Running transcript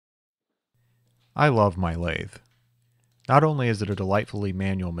I love my lathe. Not only is it a delightfully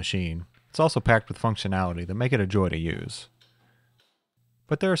manual machine, it's also packed with functionality that make it a joy to use.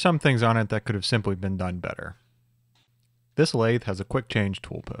 But there are some things on it that could have simply been done better. This lathe has a quick change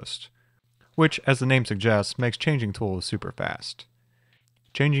tool post, which, as the name suggests, makes changing tools super fast.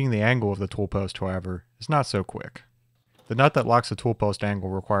 Changing the angle of the tool post, however, is not so quick. The nut that locks the tool post angle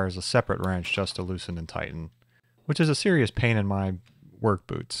requires a separate wrench just to loosen and tighten, which is a serious pain in my work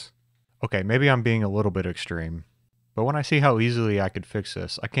boots. Okay, maybe I'm being a little bit extreme, but when I see how easily I could fix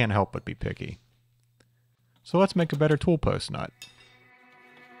this, I can't help but be picky. So let's make a better tool post nut.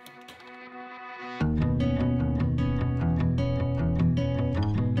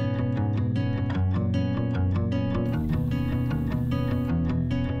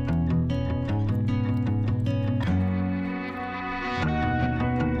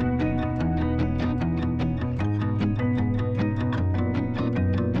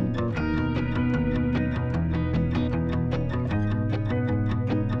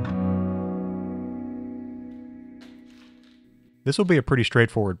 This will be a pretty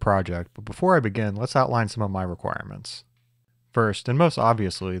straightforward project, but before I begin, let's outline some of my requirements. First, and most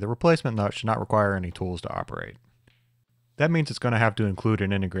obviously, the replacement nut should not require any tools to operate. That means it's going to have to include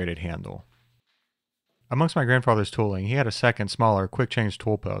an integrated handle. Amongst my grandfather's tooling, he had a second, smaller, quick change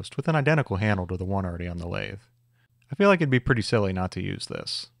tool post with an identical handle to the one already on the lathe. I feel like it'd be pretty silly not to use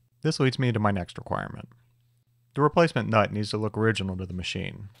this. This leads me to my next requirement. The replacement nut needs to look original to the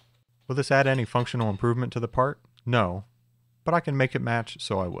machine. Will this add any functional improvement to the part? No, but I can make it match,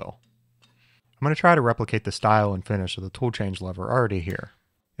 so I will. I'm going to try to replicate the style and finish of the tool change lever already here.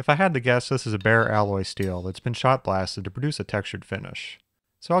 If I had to guess, this is a bare alloy steel that's been shot blasted to produce a textured finish.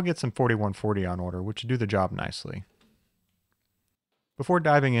 So I'll get some 4140 on order, which should do the job nicely. Before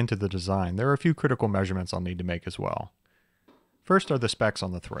diving into the design, there are a few critical measurements I'll need to make as well. First are the specs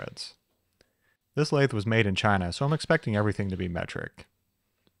on the threads. This lathe was made in China, so I'm expecting everything to be metric.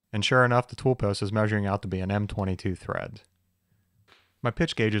 And sure enough, the tool post is measuring out to be an M22 thread. My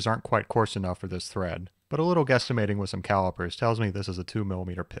pitch gauges aren't quite coarse enough for this thread, but a little guesstimating with some calipers tells me this is a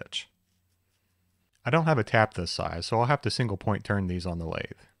 2mm pitch. I don't have a tap this size, so I'll have to single point turn these on the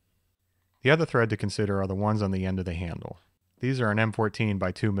lathe. The other thread to consider are the ones on the end of the handle. These are an M14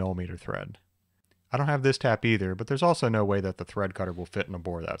 by 2mm thread. I don't have this tap either, but there's also no way that the thread cutter will fit in a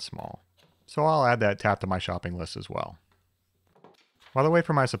bore that small. So I'll add that tap to my shopping list as well. While I wait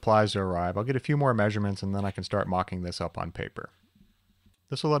for my supplies to arrive, I'll get a few more measurements and then I can start mocking this up on paper.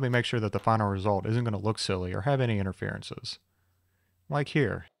 This will let me make sure that the final result isn't going to look silly or have any interferences. Like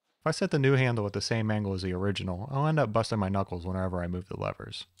here, if I set the new handle at the same angle as the original, I'll end up busting my knuckles whenever I move the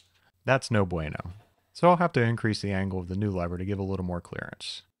levers. That's no bueno. So I'll have to increase the angle of the new lever to give a little more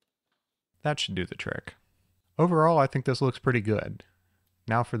clearance. That should do the trick. Overall, I think this looks pretty good.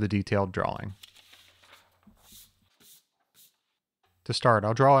 Now for the detailed drawing. To start,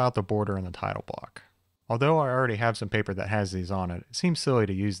 I'll draw out the border and the title block. Although I already have some paper that has these on it, it seems silly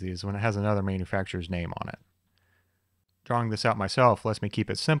to use these when it has another manufacturer's name on it. Drawing this out myself lets me keep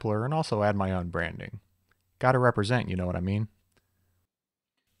it simpler and also add my own branding. Gotta represent, you know what I mean?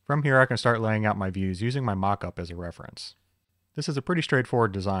 From here I can start laying out my views using my mock-up as a reference. This is a pretty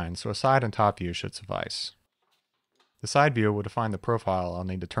straightforward design, so a side and top view should suffice. The side view will define the profile I'll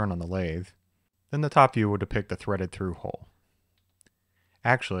need to turn on the lathe, then the top view will depict the threaded through hole.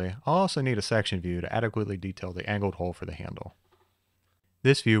 Actually, I'll also need a section view to adequately detail the angled hole for the handle.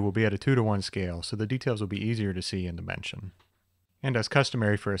 This view will be at a 2:1 scale, so the details will be easier to see in dimension. And as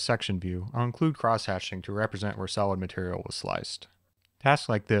customary for a section view, I'll include cross-hatching to represent where solid material was sliced. Tasks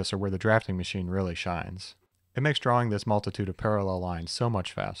like this are where the drafting machine really shines. It makes drawing this multitude of parallel lines so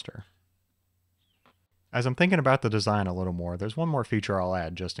much faster. As I'm thinking about the design a little more, there's one more feature I'll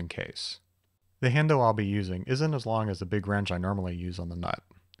add just in case. The handle I'll be using isn't as long as the big wrench I normally use on the nut,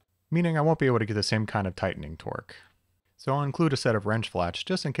 meaning I won't be able to get the same kind of tightening torque. So I'll include a set of wrench flats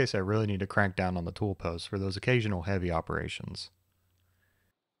just in case I really need to crank down on the tool post for those occasional heavy operations.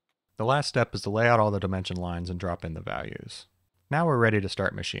 The last step is to lay out all the dimension lines and drop in the values. Now we're ready to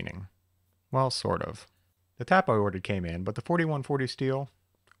start machining. Well, sort of. The tap I ordered came in, but the 4140 steel,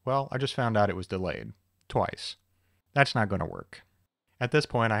 well, I just found out it was delayed. Twice. That's not going to work. At this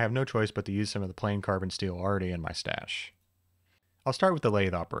point, I have no choice but to use some of the plain carbon steel already in my stash. I'll start with the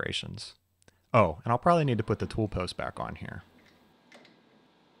lathe operations. Oh, and I'll probably need to put the tool post back on here.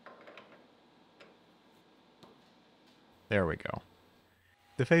 There we go.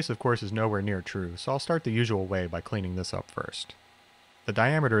 The face, of course, is nowhere near true, so I'll start the usual way by cleaning this up first. The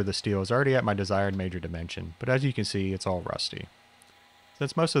diameter of the steel is already at my desired major dimension, but as you can see, it's all rusty.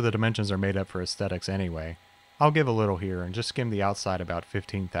 Since most of the dimensions are made up for aesthetics anyway, I'll give a little here and just skim the outside about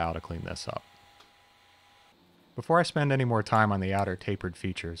 15th thou to clean this up. Before I spend any more time on the outer tapered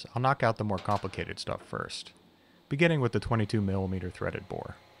features, I'll knock out the more complicated stuff first, beginning with the 22mm threaded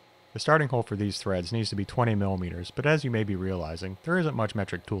bore. The starting hole for these threads needs to be 20mm, but as you may be realizing, there isn't much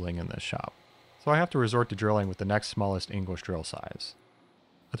metric tooling in this shop, so I have to resort to drilling with the next smallest English drill size,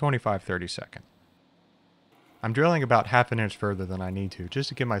 a 25/32. I'm drilling about half an inch further than I need to, just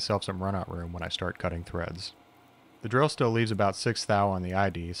to give myself some runout room when I start cutting threads. The drill still leaves about 6 thou on the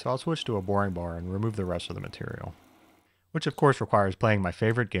ID, so I'll switch to a boring bar and remove the rest of the material. Which of course requires playing my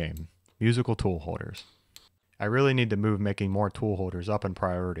favorite game, musical tool holders. I really need to move making more tool holders up in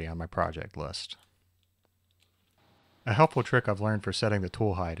priority on my project list. A helpful trick I've learned for setting the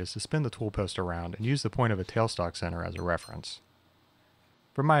tool height is to spin the tool post around and use the point of a tailstock center as a reference.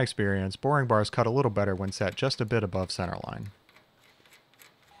 From my experience, boring bars cut a little better when set just a bit above centerline.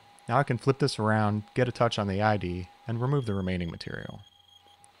 Now I can flip this around, get a touch on the ID, and remove the remaining material.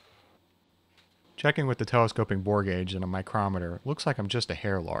 Checking with the telescoping bore gauge and a micrometer, it looks like I'm just a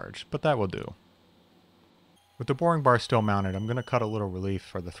hair large, but that will do. With the boring bar still mounted, I'm going to cut a little relief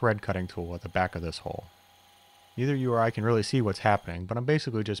for the thread cutting tool at the back of this hole. Neither you or I can really see what's happening, but I'm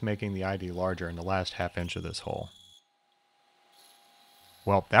basically just making the ID larger in the last half inch of this hole.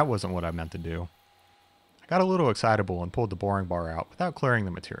 Well, that wasn't what I meant to do. I got a little excitable and pulled the boring bar out without clearing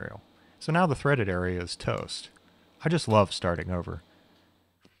the material, so now the threaded area is toast. I just love starting over.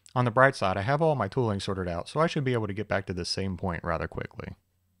 On the bright side, I have all my tooling sorted out, so I should be able to get back to this same point rather quickly.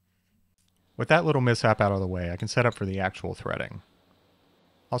 With that little mishap out of the way, I can set up for the actual threading.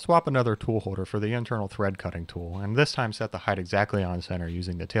 I'll swap another tool holder for the internal thread cutting tool, and this time set the height exactly on center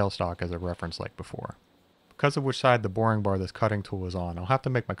using the tailstock as a reference like before. Because of which side the boring bar this cutting tool is on, I'll have to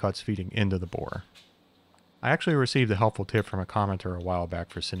make my cuts feeding into the bore. I actually received a helpful tip from a commenter a while back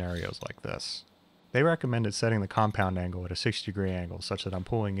for scenarios like this. They recommended setting the compound angle at a 60-degree angle such that I'm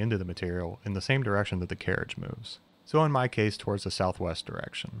pulling into the material in the same direction that the carriage moves, so in my case towards the southwest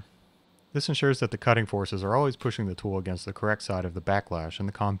direction. This ensures that the cutting forces are always pushing the tool against the correct side of the backlash and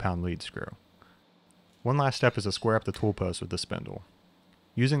the compound lead screw. One last step is to square up the tool post with the spindle.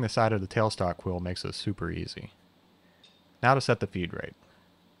 Using the side of the tailstock wheel makes this super easy. Now to set the feed rate.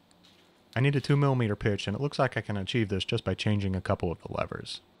 I need a 2mm pitch, and it looks like I can achieve this just by changing a couple of the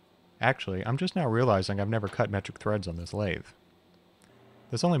levers. Actually, I'm just now realizing I've never cut metric threads on this lathe.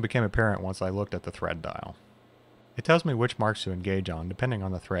 This only became apparent once I looked at the thread dial. It tells me which marks to engage on depending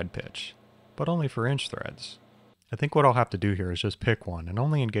on the thread pitch, but only for inch threads. I think what I'll have to do here is just pick one and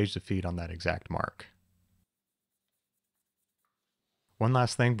only engage the feed on that exact mark. One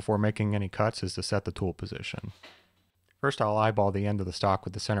last thing before making any cuts is to set the tool position. First I'll eyeball the end of the stock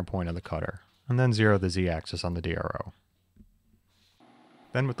with the center point of the cutter, and then zero the Z-axis on the DRO.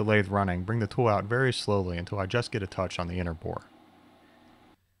 Then with the lathe running, bring the tool out very slowly until I just get a touch on the inner bore.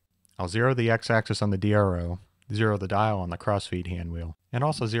 I'll zero the X-axis on the DRO, zero the dial on the crossfeed handwheel, and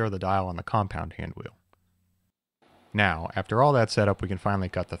also zero the dial on the compound handwheel. Now, after all that setup, we can finally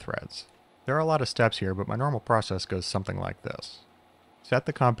cut the threads. There are a lot of steps here, but my normal process goes something like this. Set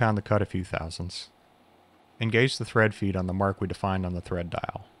the compound to cut a few thousandths. Engage the thread feed on the mark we defined on the thread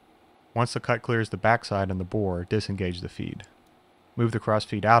dial. Once the cut clears the backside and the bore, disengage the feed. Move the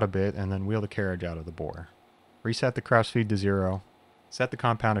crossfeed out a bit and then wheel the carriage out of the bore. Reset the crossfeed to 0, set the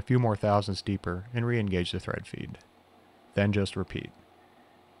compound a few more thousandths deeper, and re-engage the thread feed. Then just repeat.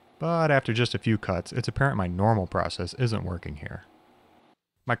 But after just a few cuts, it's apparent my normal process isn't working here.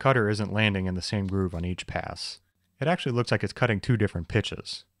 My cutter isn't landing in the same groove on each pass. It actually looks like it's cutting two different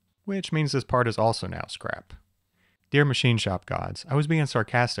pitches, which means this part is also now scrap. Dear machine shop gods, I was being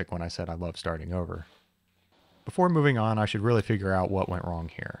sarcastic when I said I love starting over. Before moving on, I should really figure out what went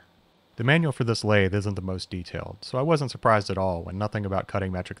wrong here. The manual for this lathe isn't the most detailed, so I wasn't surprised at all when nothing about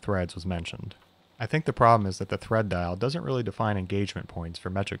cutting metric threads was mentioned. I think the problem is that the thread dial doesn't really define engagement points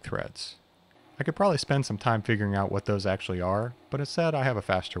for metric threads. I could probably spend some time figuring out what those actually are, but instead I have a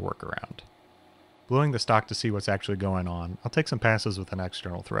faster workaround. Bluing the stock to see what's actually going on, I'll take some passes with an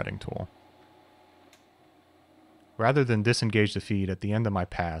external threading tool. Rather than disengage the feed at the end of my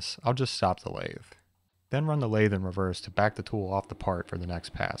pass, I'll just stop the lathe. Then run the lathe in reverse to back the tool off the part for the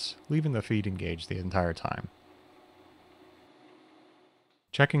next pass, leaving the feed engaged the entire time.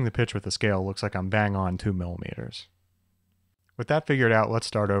 Checking the pitch with the scale looks like I'm bang on 2mm. With that figured out, let's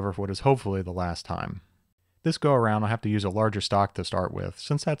start over for what is hopefully the last time. This go around I'll have to use a larger stock to start with,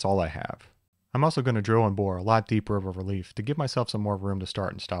 since that's all I have. I'm also going to drill and bore a lot deeper of a relief to give myself some more room to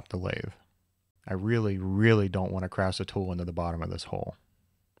start and stop the lathe. I really don't want to crash the tool into the bottom of this hole.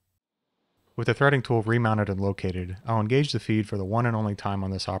 With the threading tool remounted and located, I'll engage the feed for the one and only time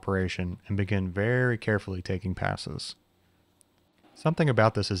on this operation and begin very carefully taking passes. Something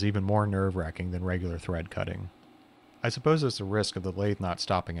about this is even more nerve-wracking than regular thread cutting. I suppose there's a risk of the lathe not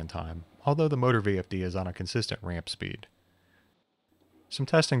stopping in time, although the motor VFD is on a consistent ramp speed. Some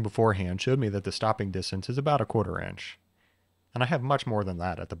testing beforehand showed me that the stopping distance is about 1/4 inch, and I have much more than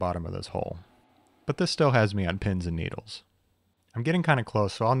that at the bottom of this hole. But this still has me on pins and needles. I'm getting kind of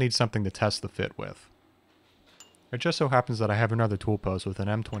close, so I'll need something to test the fit with. It just so happens that I have another tool post with an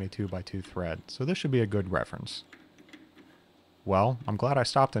M22x2 thread, so this should be a good reference. Well, I'm glad I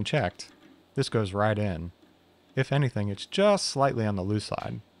stopped and checked. This goes right in. If anything, it's just slightly on the loose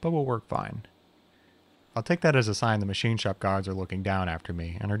side, but will work fine. I'll take that as a sign the machine shop gods are looking down after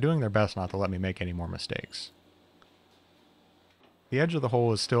me and are doing their best not to let me make any more mistakes. The edge of the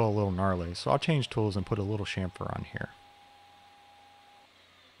hole is still a little gnarly, so I'll change tools and put a little chamfer on here.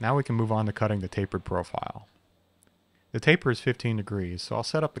 Now we can move on to cutting the tapered profile. The taper is 15 degrees, so I'll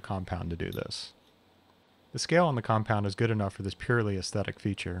set up the compound to do this. The scale on the compound is good enough for this purely aesthetic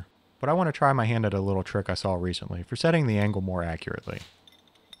feature, but I want to try my hand at a little trick I saw recently for setting the angle more accurately.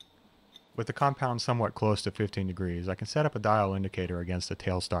 With the compound somewhat close to 15 degrees, I can set up a dial indicator against a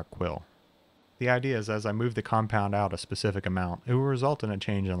tailstock quill. The idea is as I move the compound out a specific amount, it will result in a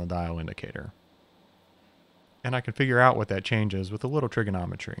change on the dial indicator. And I can figure out what that change is with a little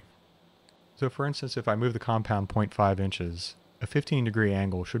trigonometry. So for instance, if I move the compound 0.5 inches, a 15 degree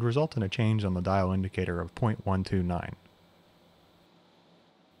angle should result in a change on the dial indicator of 0.129.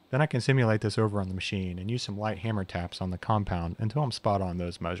 Then I can simulate this over on the machine and use some light hammer taps on the compound until I'm spot on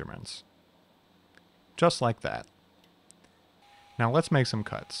those measurements. Just like that. Now let's make some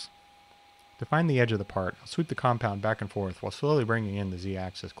cuts. To find the edge of the part, I'll sweep the compound back and forth while slowly bringing in the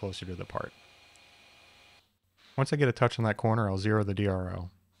Z-axis closer to the part. Once I get a touch on that corner, I'll zero the DRO.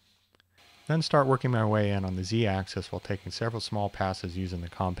 Then start working my way in on the Z-axis while taking several small passes using the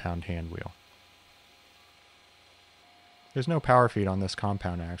compound hand wheel. There's no power feed on this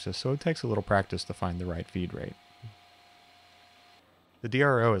compound axis, so it takes a little practice to find the right feed rate. The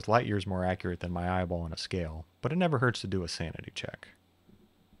DRO is light years more accurate than my eyeball on a scale, but it never hurts to do a sanity check.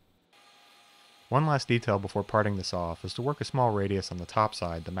 One last detail before parting this off is to work a small radius on the top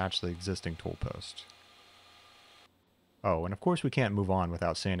side to match the existing tool post. Oh, and of course we can't move on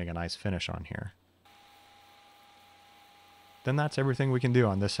without sanding a nice finish on here. Then that's everything we can do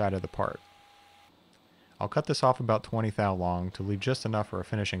on this side of the part. I'll cut this off about 20 thou long to leave just enough for a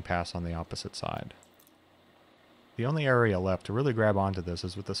finishing pass on the opposite side. The only area left to really grab onto this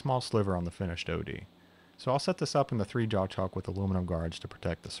is with a small sliver on the finished OD, so I'll set this up in the 3-jaw chuck with aluminum guards to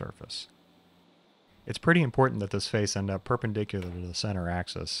protect the surface. It's pretty important that this face end up perpendicular to the center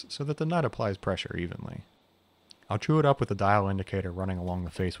axis so that the nut applies pressure evenly. I'll true it up with the dial indicator running along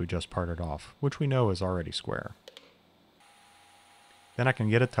the face we just parted off, which we know is already square. Then I can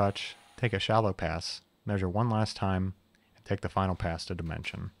get a touch, take a shallow pass, measure one last time, and take the final pass to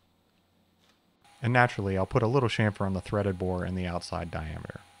dimension. And naturally, I'll put a little chamfer on the threaded bore and the outside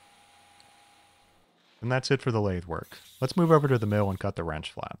diameter. And that's it for the lathe work. Let's move over to the mill and cut the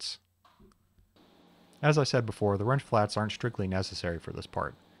wrench flats. As I said before, the wrench flats aren't strictly necessary for this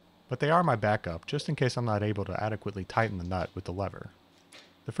part, but they are my backup just in case I'm not able to adequately tighten the nut with the lever.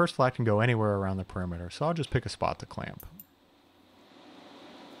 The first flat can go anywhere around the perimeter, so I'll just pick a spot to clamp.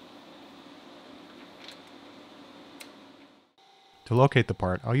 To locate the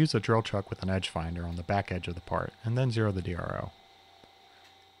part, I'll use a drill chuck with an edge finder on the back edge of the part, and then zero the DRO.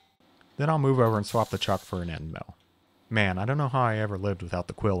 Then I'll move over and swap the chuck for an end mill. Man, I don't know how I ever lived without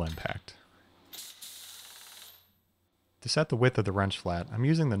the quill impact. To set the width of the wrench flat, I'm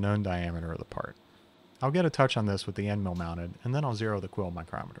using the known diameter of the part. I'll get a touch on this with the end mill mounted, and then I'll zero the quill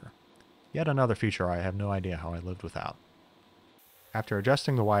micrometer. Yet another feature I have no idea how I lived without. After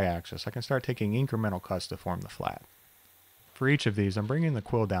adjusting the y-axis, I can start taking incremental cuts to form the flat. For each of these, I'm bringing the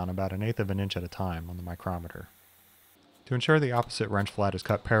quill down about 1/8 of an inch at a time on the micrometer. To ensure the opposite wrench flat is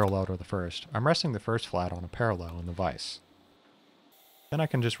cut parallel to the first, I'm resting the first flat on a parallel in the vise. Then I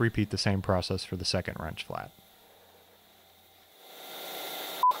can just repeat the same process for the second wrench flat.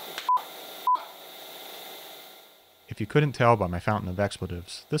 If you couldn't tell by my fountain of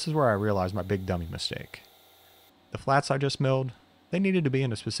expletives, this is where I realized my big dummy mistake. The flats I just milled, they needed to be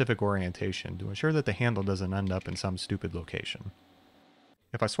in a specific orientation to ensure that the handle doesn't end up in some stupid location.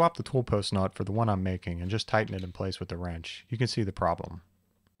 If I swap the tool post nut for the one I'm making and just tighten it in place with the wrench, you can see the problem.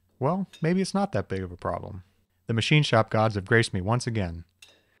 Well, maybe it's not that big of a problem. The machine shop gods have graced me once again.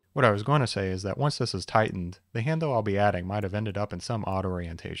 What I was going to say is that once this is tightened, the handle I'll be adding might have ended up in some odd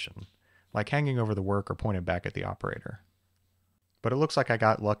orientation, like hanging over the work or pointed back at the operator. But it looks like I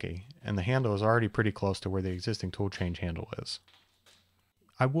got lucky, and the handle is already pretty close to where the existing tool change handle is.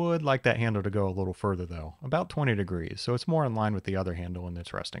 I would like that handle to go a little further though, about 20 degrees, so it's more in line with the other handle in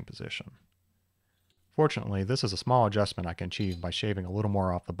its resting position. Fortunately, this is a small adjustment I can achieve by shaving a little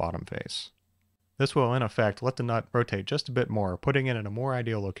more off the bottom face. This will in effect let the nut rotate just a bit more, putting it in a more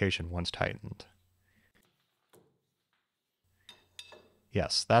ideal location once tightened.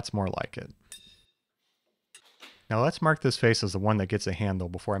 Yes, that's more like it. Now let's mark this face as the one that gets a handle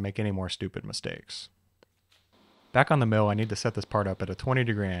before I make any more stupid mistakes. Back on the mill, I need to set this part up at a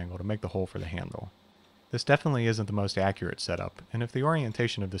 20-degree angle to make the hole for the handle. This definitely isn't the most accurate setup, and if the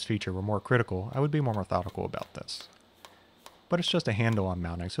orientation of this feature were more critical, I would be more methodical about this. But it's just a handle I'm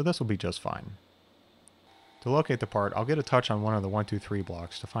mounting, so this will be just fine. To locate the part, I'll get a touch on one of the 1, 2, 3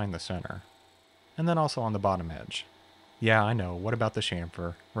 blocks to find the center. And then also on the bottom edge. Yeah, I know, what about the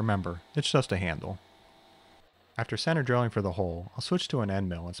chamfer? Remember, it's just a handle. After center drilling for the hole, I'll switch to an end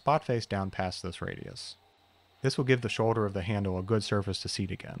mill and spot face down past this radius. This will give the shoulder of the handle a good surface to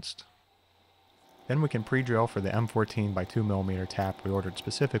seat against. Then we can pre-drill for the M14 by 2mm tap we ordered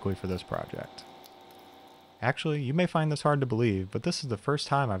specifically for this project. Actually, you may find this hard to believe, but this is the first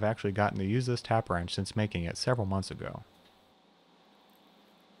time I've actually gotten to use this tap wrench since making it several months ago.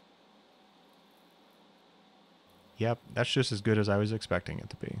 Yep, that's just as good as I was expecting it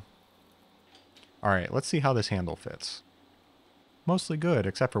to be. Alright, let's see how this handle fits. Mostly good,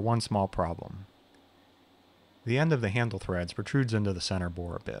 except for one small problem. The end of the handle threads protrudes into the center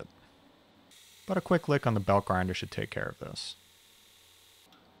bore a bit. But a quick lick on the belt grinder should take care of this.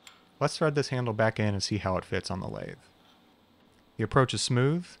 Let's thread this handle back in and see how it fits on the lathe. The approach is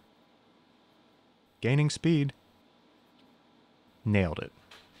smooth. Gaining speed. Nailed it.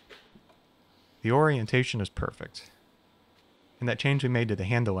 The orientation is perfect. And that change we made to the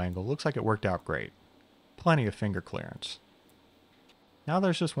handle angle looks like it worked out great. Plenty of finger clearance. Now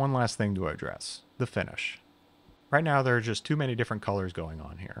there's just one last thing to address, the finish. Right now there are just too many different colors going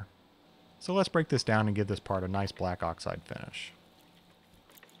on here. So let's break this down and give this part a nice black oxide finish.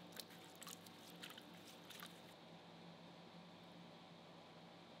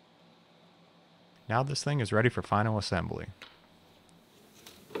 Now this thing is ready for final assembly.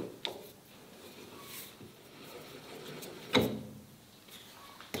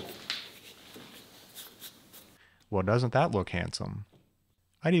 Well, doesn't that look handsome?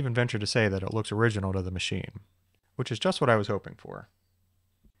 I'd even venture to say that it looks original to the machine, which is just what I was hoping for.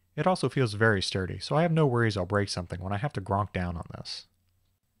 It also feels very sturdy, so I have no worries I'll break something when I have to gronk down on this.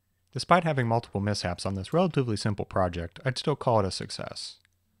 Despite having multiple mishaps on this relatively simple project, I'd still call it a success.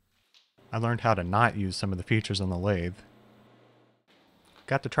 I learned how to not use some of the features on the lathe,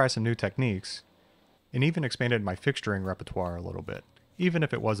 got to try some new techniques, and even expanded my fixturing repertoire a little bit, even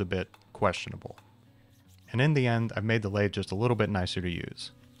if it was a bit questionable. And in the end, I've made the lathe just a little bit nicer to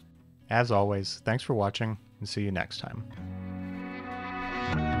use. As always, thanks for watching, and see you next time.